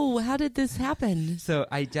know? How did this happen? So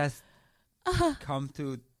I just come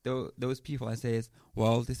to those people and says,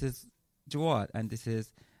 "Well, this is Jawad, and this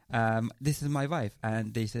is my wife."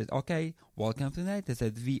 And they said, "Okay, welcome tonight." They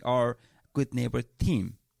said, "We are Good Neighbor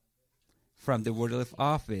team from the World Relief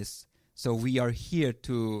office. So we are here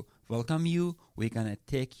to welcome you. We're gonna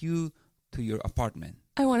take you to your apartment."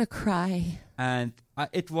 I want to cry. And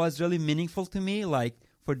it was really meaningful to me. Like,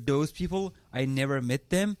 for those people, I never met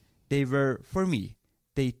them. They were for me.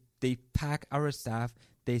 They pack our stuff.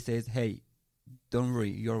 They says, "Hey, don't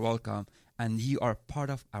worry, you're welcome, and you are part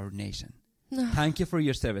of our nation. Thank you for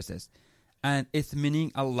your services." And it's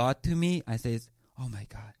meaning a lot to me. I says, "Oh my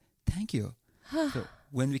God, thank you." So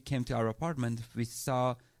when we came to our apartment, we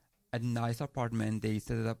saw a nice apartment. They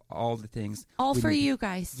set up all the things. All for you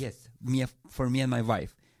guys. Yes, for me and my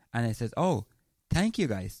wife. And I said, "Oh, thank you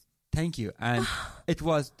guys. Thank you." And it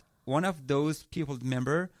was one of those people,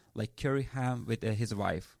 remember, like Kerry Ham with his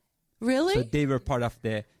wife. Really? So they were part of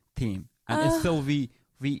the team. And still we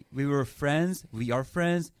were friends. We are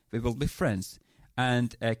friends. We will be friends.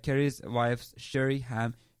 And Kerry's wife, Sherry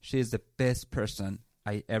Ham, she is the best person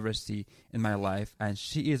I ever see in my life. And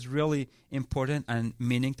she is really important and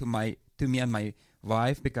meaning to me and my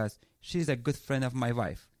wife, because she's a good friend of my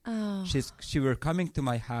wife. Oh. She were coming to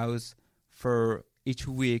my house for each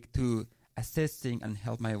week to assisting and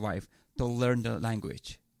help my wife to learn the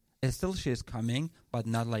language. And still she is coming, but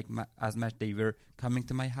not like as much they were coming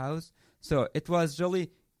to my house. So it was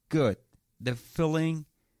really good. The feeling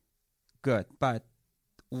good. But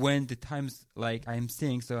when the times like I'm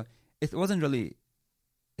seeing, so it wasn't really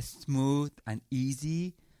smooth and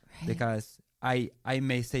easy, right? Because I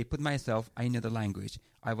may say, put myself, I know the language.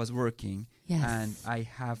 I was working, yes, and I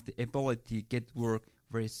have the ability to get work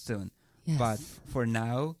very soon. Yes. But for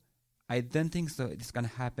now, I don't think so it's going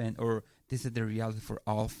to happen, or this is the reality for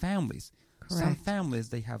all families. Correct. Some families,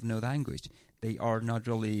 they have no language. They are not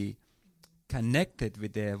really connected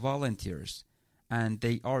with the volunteers, and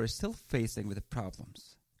they are still facing with the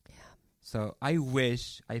problems. Yeah. So I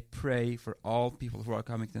pray for all people who are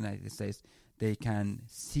coming to the United States, they can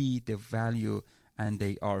see the value and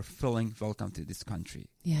they are feeling welcome to this country.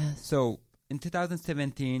 Yes. So in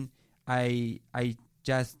 2017, I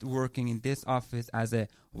just working in this office as a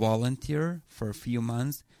volunteer for a few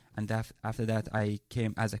months, and after that I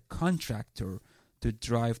came as a contractor to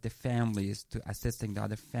drive the families, to assisting the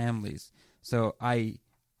other families. So I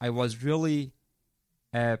was really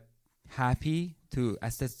happy to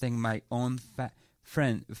assisting my own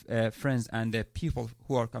friends and the people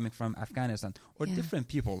who are coming from Afghanistan, or different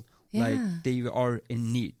people, like they are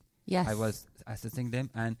in need. Yes. I was assisting them,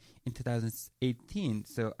 and in 2018,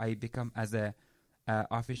 so I become as a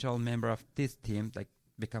official member of this team, like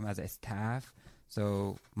become as a staff.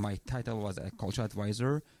 So my title was a cultural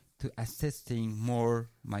advisor, to assisting more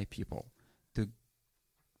my people, to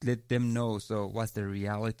let them know so what's the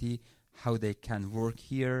reality, how they can work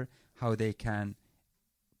here, how they can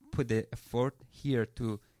put the effort here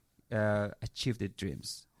to achieve their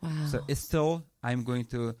dreams. Wow. So it's still, I'm going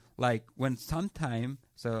to, like, when sometime,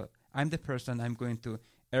 so I'm the person, I'm going to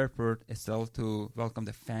airport still to welcome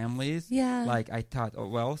the families. Yeah. Like I thought, oh,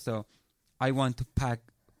 well, so I want to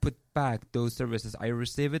put back those services I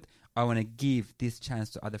receive it. I want to give this chance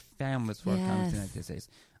to other families who are coming to the United States.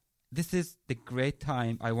 This is the great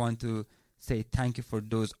time. I want to say thank you for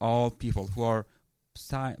those all people who are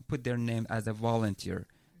put their name as a volunteer.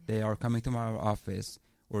 They are coming to my office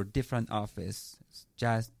or different office.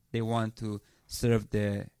 Just they want to serve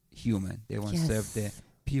the human. They want to serve the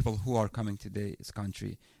people who are coming to this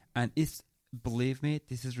country. And it's, believe me,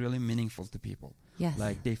 this is really meaningful to people. Yes.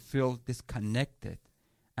 Like they feel disconnected,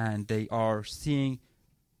 and they are seeing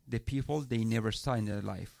the people they never saw in their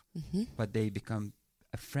life, but they become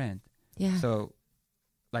a friend. Yeah. So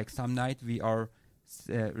like some night we are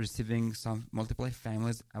receiving some multiple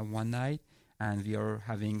families one night, and we are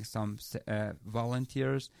having some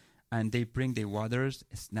volunteers, and they bring the waters,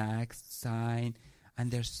 snacks, sign,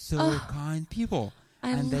 and they're so kind people.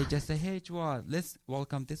 And they just say, "Hey, Jawad, let's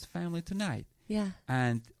welcome this family tonight." Yeah.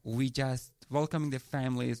 And we just welcoming the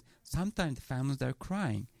families. Sometimes the families are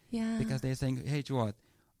crying. Yeah. Because they're saying, "Hey, Jawad,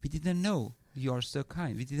 We didn't know you are so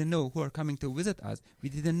kind. We didn't know who are coming to visit us. We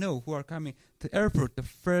didn't know who are coming to airport. The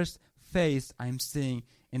first face I'm seeing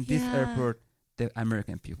in this airport, the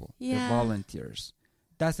American people, the volunteers.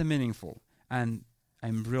 That's meaningful. And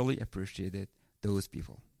I'm really appreciated those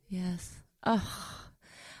people. Yes. Oh,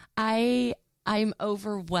 I'm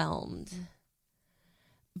overwhelmed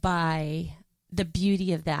by the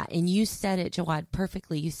beauty of that. And you said it, Jawad,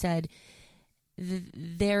 perfectly. You said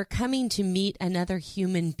they're coming to meet another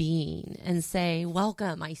human being and say,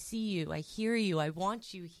 welcome, I see you, I hear you, I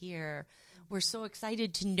want you here. We're so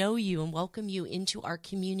excited to know you and welcome you into our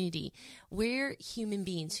community. We're human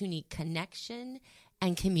beings who need connection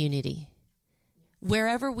and community.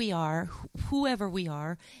 Wherever we are, whoever we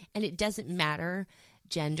are, and it doesn't matter,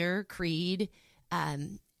 gender, creed,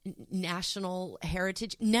 national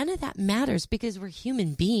heritage, none of that matters because we're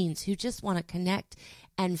human beings who just want to connect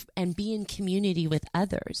and be in community with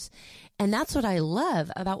others. And that's what I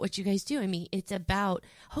love about what you guys do. I mean, it's about,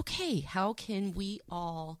 okay, how can we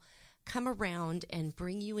all come around and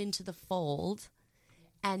bring you into the fold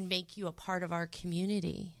and make you a part of our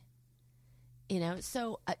community? You know,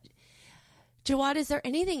 so Jawad, is there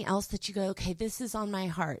anything else that you go, okay, this is on my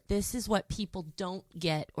heart. This is what people don't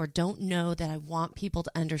get or don't know that I want people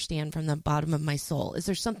to understand from the bottom of my soul. Is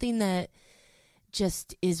there something that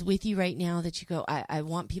just is with you right now that you go, I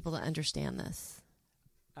want people to understand this?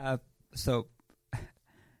 So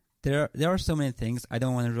there are so many things. I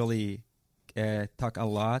don't want to really talk a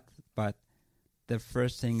lot, but the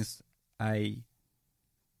first things I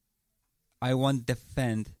want to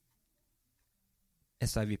defend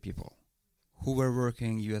SIV people who were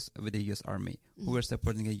working with the U.S. Army, who were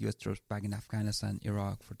supporting the U.S. troops back in Afghanistan,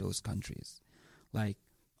 Iraq, for those countries. Like,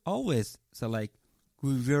 always, so like,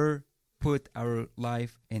 we were put our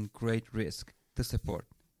life in great risk to support.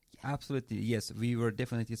 Yeah. Absolutely, yes, we were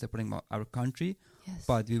definitely supporting our country,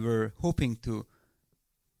 but we were hoping to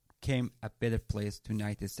came a better place to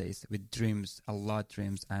United States with dreams, a lot of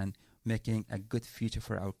dreams, and making a good future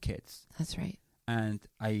for our kids. That's right. And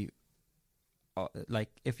like,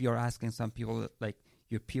 if you're asking some people, like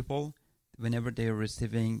your people, whenever they are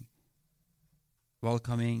receiving,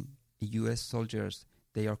 welcoming U.S. soldiers,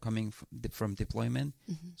 they are coming from deployment.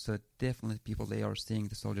 Mm-hmm. So definitely people, they are seeing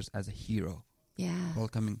the soldiers as a hero. Yeah.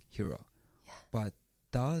 Welcoming hero. Yeah. But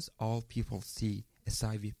does all people see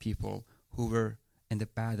SIV people who were in the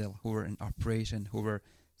battle, who were in operation, who were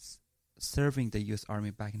serving the U.S.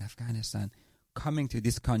 Army back in Afghanistan, coming to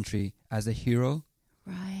this country as a hero?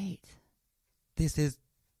 Right. This is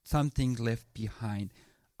something left behind.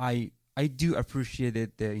 I do appreciate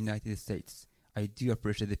it, the United States. I do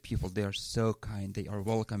appreciate the people. They are so kind. They are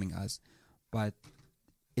welcoming us. But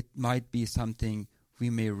it might be something we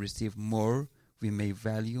may receive more, we may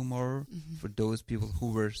value more for those people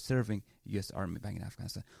who were serving U.S. Army back in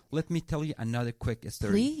Afghanistan. Let me tell you another quick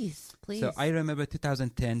story. Please. So I remember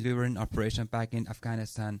 2010, we were in operation back in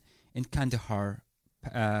Afghanistan, in Kandahar.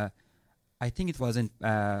 I think it was in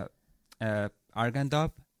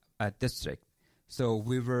Arghandab district. So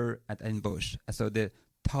we were at ambush. So the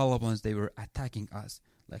Taliban, they were attacking us,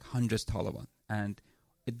 like hundreds of Taliban. And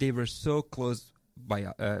they were so close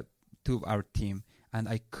by to our team. And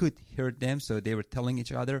I could hear them. So they were telling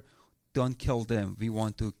each other, don't kill them. We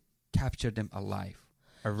want to capture them alive.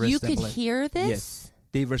 You could hear this? Yes.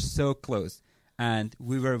 They were so close. And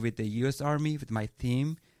we were with the U.S. Army, with my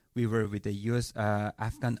team. We were with the U.S.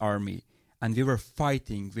 Afghan Army. And we were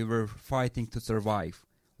fighting. We were fighting to survive.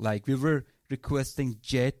 Like, we were requesting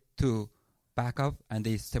jet to back up, and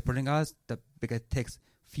they supporting us. Because it takes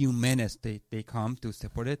few minutes they come to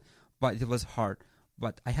support it. But it was hard.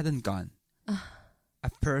 But I hadn't gone. A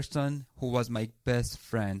person who was my best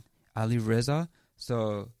friend, Ali Reza,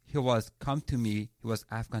 so he was come to me. He was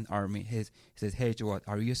Afghan Army. He says, hey, Jawad,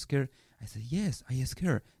 are you scared? I said, yes, I am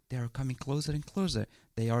scared. They are coming closer and closer.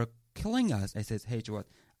 They are killing us. I said, hey, Jawad,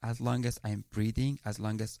 as long as I am breathing, as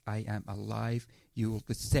long as I am alive, you will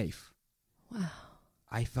be safe. Wow.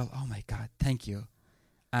 I felt, oh, my God, thank you.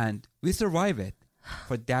 And we survived it.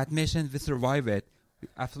 For that mission, we survived it.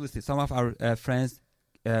 Absolutely. Some of our friends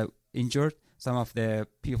injured. Some of the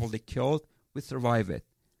people they killed, we survived it.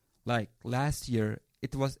 Like last year,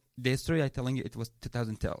 it was, the story I'm telling you, it was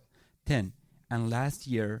 2010. And last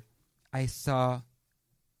year, I saw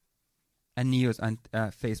a news on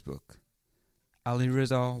Facebook. Ali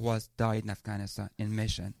Reza was died in Afghanistan in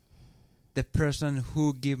mission. The person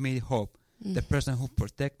who gave me hope, the person who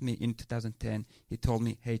protected me in 2010, he told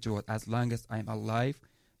me, hey, Jawad, as long as I'm alive,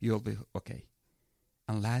 you'll be okay.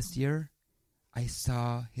 And last year, I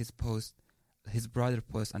saw his post, his brother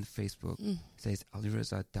post on Facebook, says Ali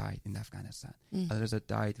Reza died in Afghanistan. Ali Reza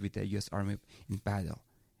died with the U.S. Army in battle.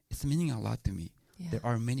 it's meaning a lot to me. Yeah. There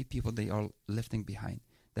are many people they are lifting behind.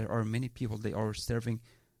 There are many people they are serving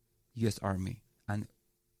U.S. Army and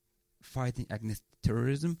fighting against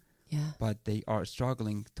terrorism, Yeah. but they are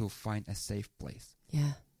struggling to find a safe place.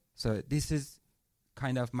 Yeah. So this is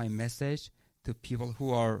kind of my message to people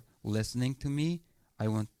who are listening to me. I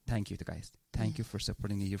want to thank you guys. Thank you for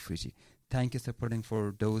supporting the refugee. Thank you supporting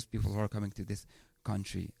for those people who are coming to this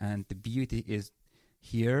country. And the beauty is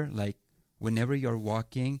here, like whenever you're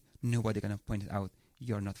walking, nobody gonna point it out.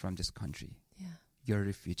 You're not from this country. Yeah. You're a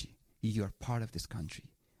refugee. You're part of this country.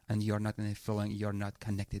 And you're not gonna feeling you're not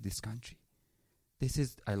connected to this country. This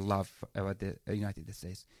is I love about the United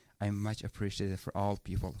States. I much appreciate it for all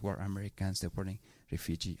people who are Americans supporting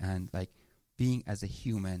refugee and like being as a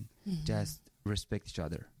human, just respect each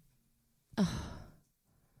other.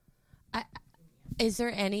 Is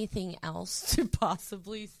there anything else to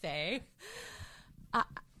possibly say?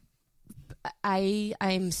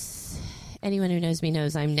 Anyone who knows me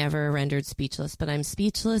knows I'm never rendered speechless, but I'm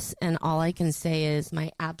speechless, and all I can say is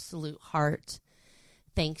my absolute heart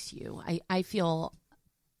thanks you. I feel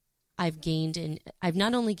I've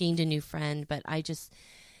not only gained a new friend, but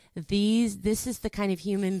this is the kind of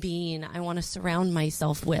human being I want to surround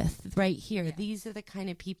myself with right here. Yeah. These are the kind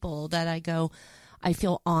of people that I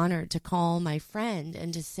feel honored to call my friend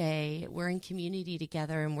and to say we're in community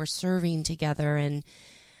together and we're serving together. And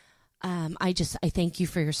I thank you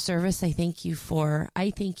for your service. I thank you for,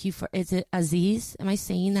 is it Aziz? Am I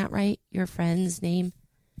saying that right? Your friend's name?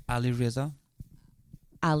 Ali Reza.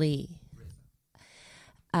 Ali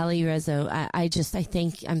Reza.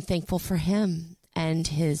 I'm thankful for him and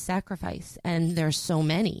his sacrifice. And there's so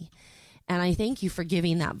many. And I thank you for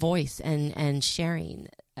giving that voice and sharing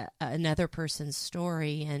another person's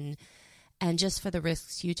story and just for the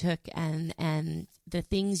risks you took and the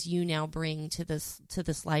things you now bring to this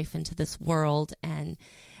life and to this world, and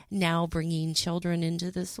now bringing children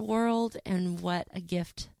into this world, and what a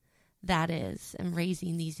gift that is, and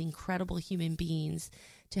raising these incredible human beings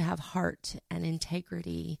to have heart and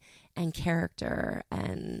integrity and character.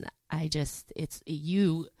 And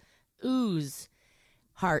you ooze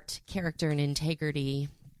heart, character, and integrity.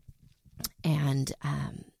 And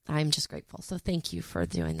I'm just grateful. So thank you for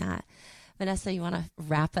doing that. Vanessa, you want to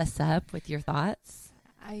wrap us up with your thoughts?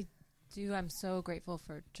 I do. I'm so grateful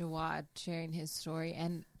for Jawad sharing his story.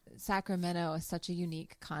 And Sacramento is such a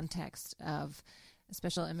unique context of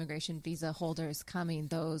special immigration visa holders coming,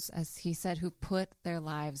 those, as he said, who put their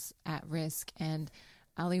lives at risk. And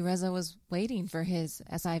Ali Reza was waiting for his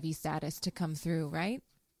SIV status to come through, right?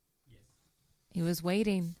 Yes. He was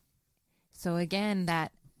waiting. So again,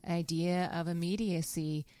 that idea of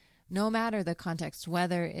immediacy, no matter the context,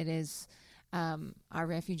 whether it is our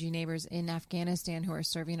refugee neighbors in Afghanistan who are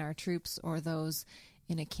serving our troops or those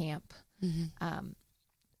in a camp,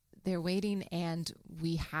 they're waiting, and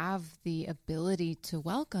we have the ability to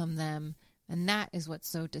welcome them. And that is what's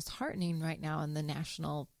so disheartening right now on the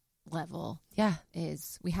national level. Yeah.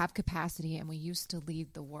 Is we have capacity and we used to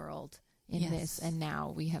lead the world in this, and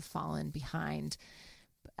now we have fallen behind.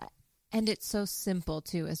 And it's so simple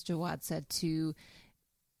too, as Jawad said,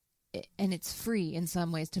 and it's free in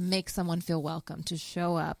some ways to make someone feel welcome, to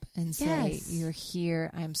show up and say, you're here.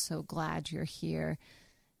 I'm so glad you're here.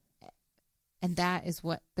 And that is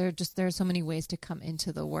what there are so many ways to come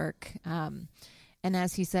into the work. And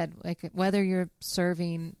as he said, like whether you're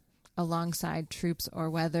serving alongside troops or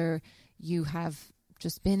whether you have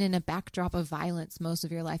just been in a backdrop of violence most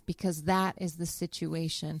of your life, because that is the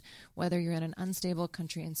situation, whether you're in an unstable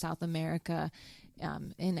country in South America,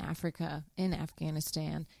 in Africa, in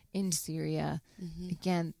Afghanistan, in Syria.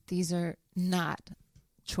 Again, these are not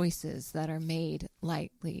choices that are made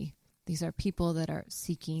lightly. These are people that are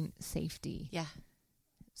seeking safety. Yeah.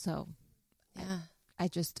 So I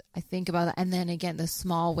think about that. And then again, the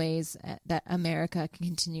small ways that America can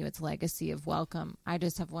continue its legacy of welcome. I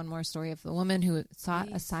just have one more story of the woman who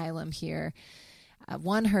sought asylum here,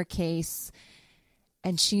 won her case,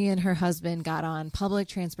 and she and her husband got on public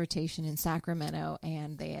transportation in Sacramento,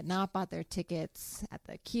 and they had not bought their tickets at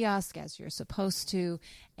the kiosk as you're supposed to.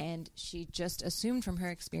 And she just assumed from her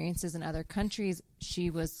experiences in other countries,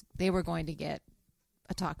 they were going to get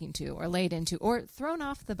a talking to or laid into or thrown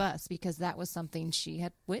off the bus, because that was something she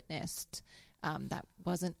had witnessed. That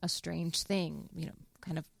wasn't a strange thing,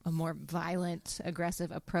 kind of a more violent,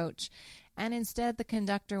 aggressive approach. And instead the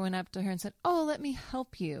conductor went up to her and said, "Oh, let me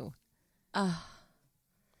help you."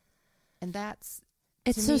 And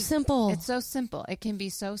it's so simple. It's so simple. It can be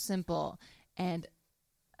so simple. And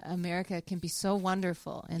America can be so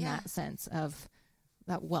wonderful in that sense of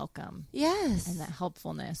that welcome. Yes. And that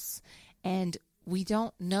helpfulness. And we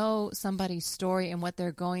don't know somebody's story and what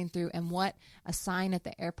they're going through and what a sign at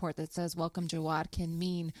the airport that says welcome Jawad can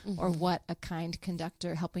mean, or what a kind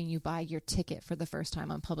conductor helping you buy your ticket for the first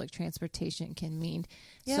time on public transportation can mean.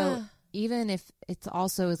 Yeah. So even if it's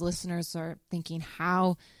also, as listeners are thinking,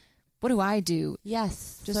 what do I do?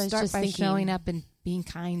 Yes. Just So I was start just by thinking, showing up and being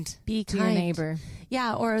kind Be to kind. your neighbor.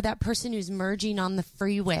 Yeah, or that person who's merging on the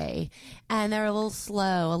freeway and they're a little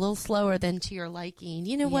slower than to your liking.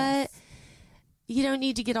 You know what? You don't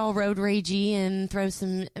need to get all road ragey and throw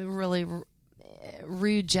some really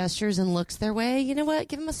rude gestures and looks their way. You know what?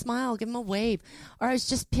 Give them a smile, give them a wave. Or I was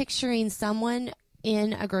just picturing someone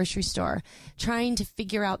in a grocery store trying to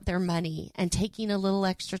figure out their money and taking a little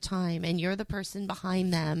extra time, and you're the person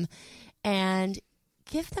behind them, and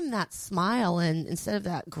give them that smile, and instead of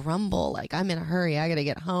that grumble, like I'm in a hurry, I got to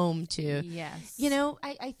get home, to, Yes. you know,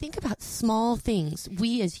 I think about small things.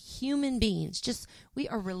 We as human beings, we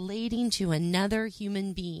are relating to another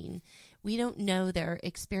human being. We don't know their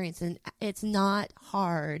experience, and it's not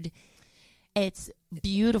hard. It's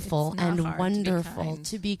beautiful It's not and hard wonderful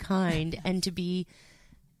to be kind and to be,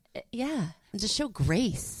 and to show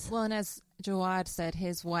grace. Well, and as Jawad said,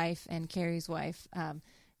 his wife and Carrie's wife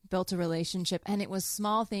built a relationship, and it was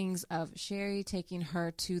small things of Sherry taking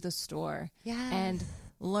her to the store and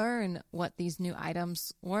learn what these new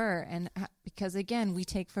items were. And because, again, we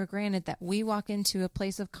take for granted that we walk into a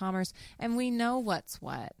place of commerce and we know what's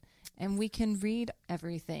what. And we can read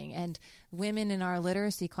everything. And women in our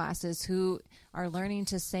literacy classes who are learning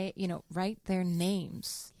to say, write their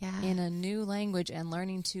names in a new language and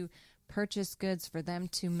learning to purchase goods for them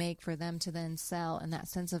to make, for them to then sell, and that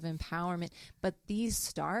sense of empowerment. But these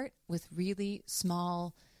start with really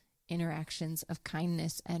small interactions of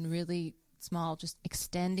kindness and really small, just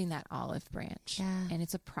extending that olive branch. Yeah. And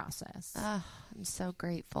it's a process. Oh, I'm so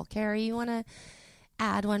grateful. Carrie, you want to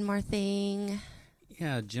add one more thing?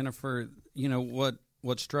 Yeah, Jennifer,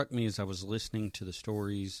 what struck me as I was listening to the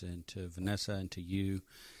stories and to Vanessa and to you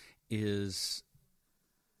is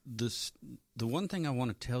the one thing I want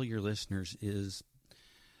to tell your listeners is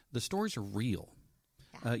the stories are real.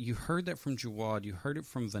 Yeah. You heard that from Jawad, you heard it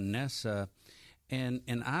from Vanessa, and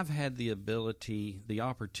I've had the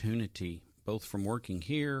opportunity, both from working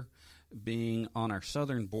here, being on our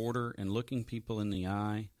southern border and looking people in the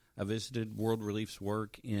eye. I visited World Relief's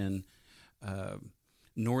work in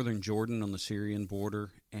northern Jordan on the Syrian border,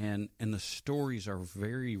 and the stories are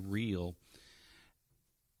very real.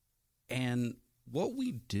 And what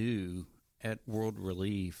we do at World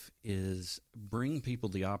Relief is bring people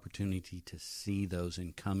the opportunity to see those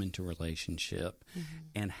and come into relationship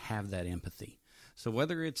and have that empathy. So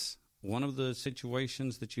whether it's one of the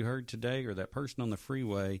situations that you heard today or that person on the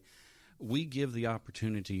freeway, we give the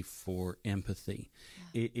opportunity for empathy.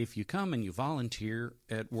 Yeah. If you come and you volunteer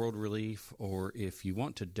at World Relief, or if you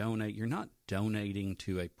want to donate, you're not donating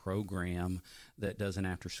to a program that does an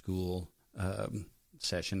after-school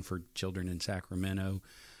session for children in Sacramento.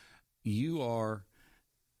 You are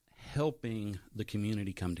helping the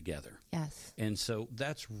community come together. Yes. And so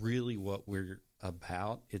that's really what we're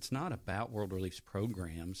about. It's not about World Relief's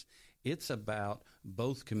programs. It's about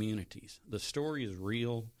both communities. The story is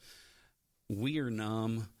real. We are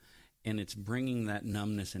numb, and it's bringing that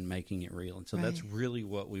numbness and making it real. And so that's really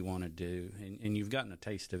what we want to do. And you've gotten a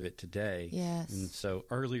taste of it today. Yes. And so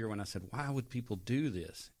earlier when I said, why would people do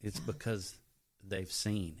this? It's because they've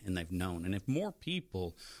seen and they've known. And if more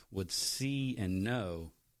people would see and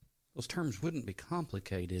know, those terms wouldn't be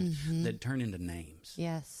complicated. They'd turn into names.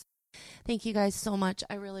 Yes. Thank you guys so much.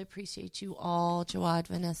 I really appreciate you all. Jawad,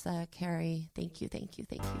 Vanessa, Carrie, thank you, thank you,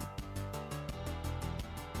 thank you.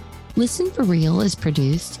 Listen for Real is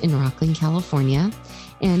produced in Rockland, California,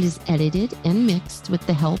 and is edited and mixed with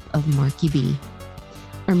the help of Marky B.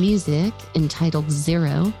 Our music, entitled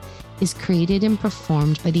Zero, is created and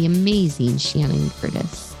performed by the amazing Shannon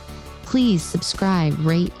Curtis. Please subscribe,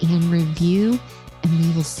 rate, and review, and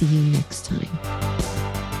we will see you next time.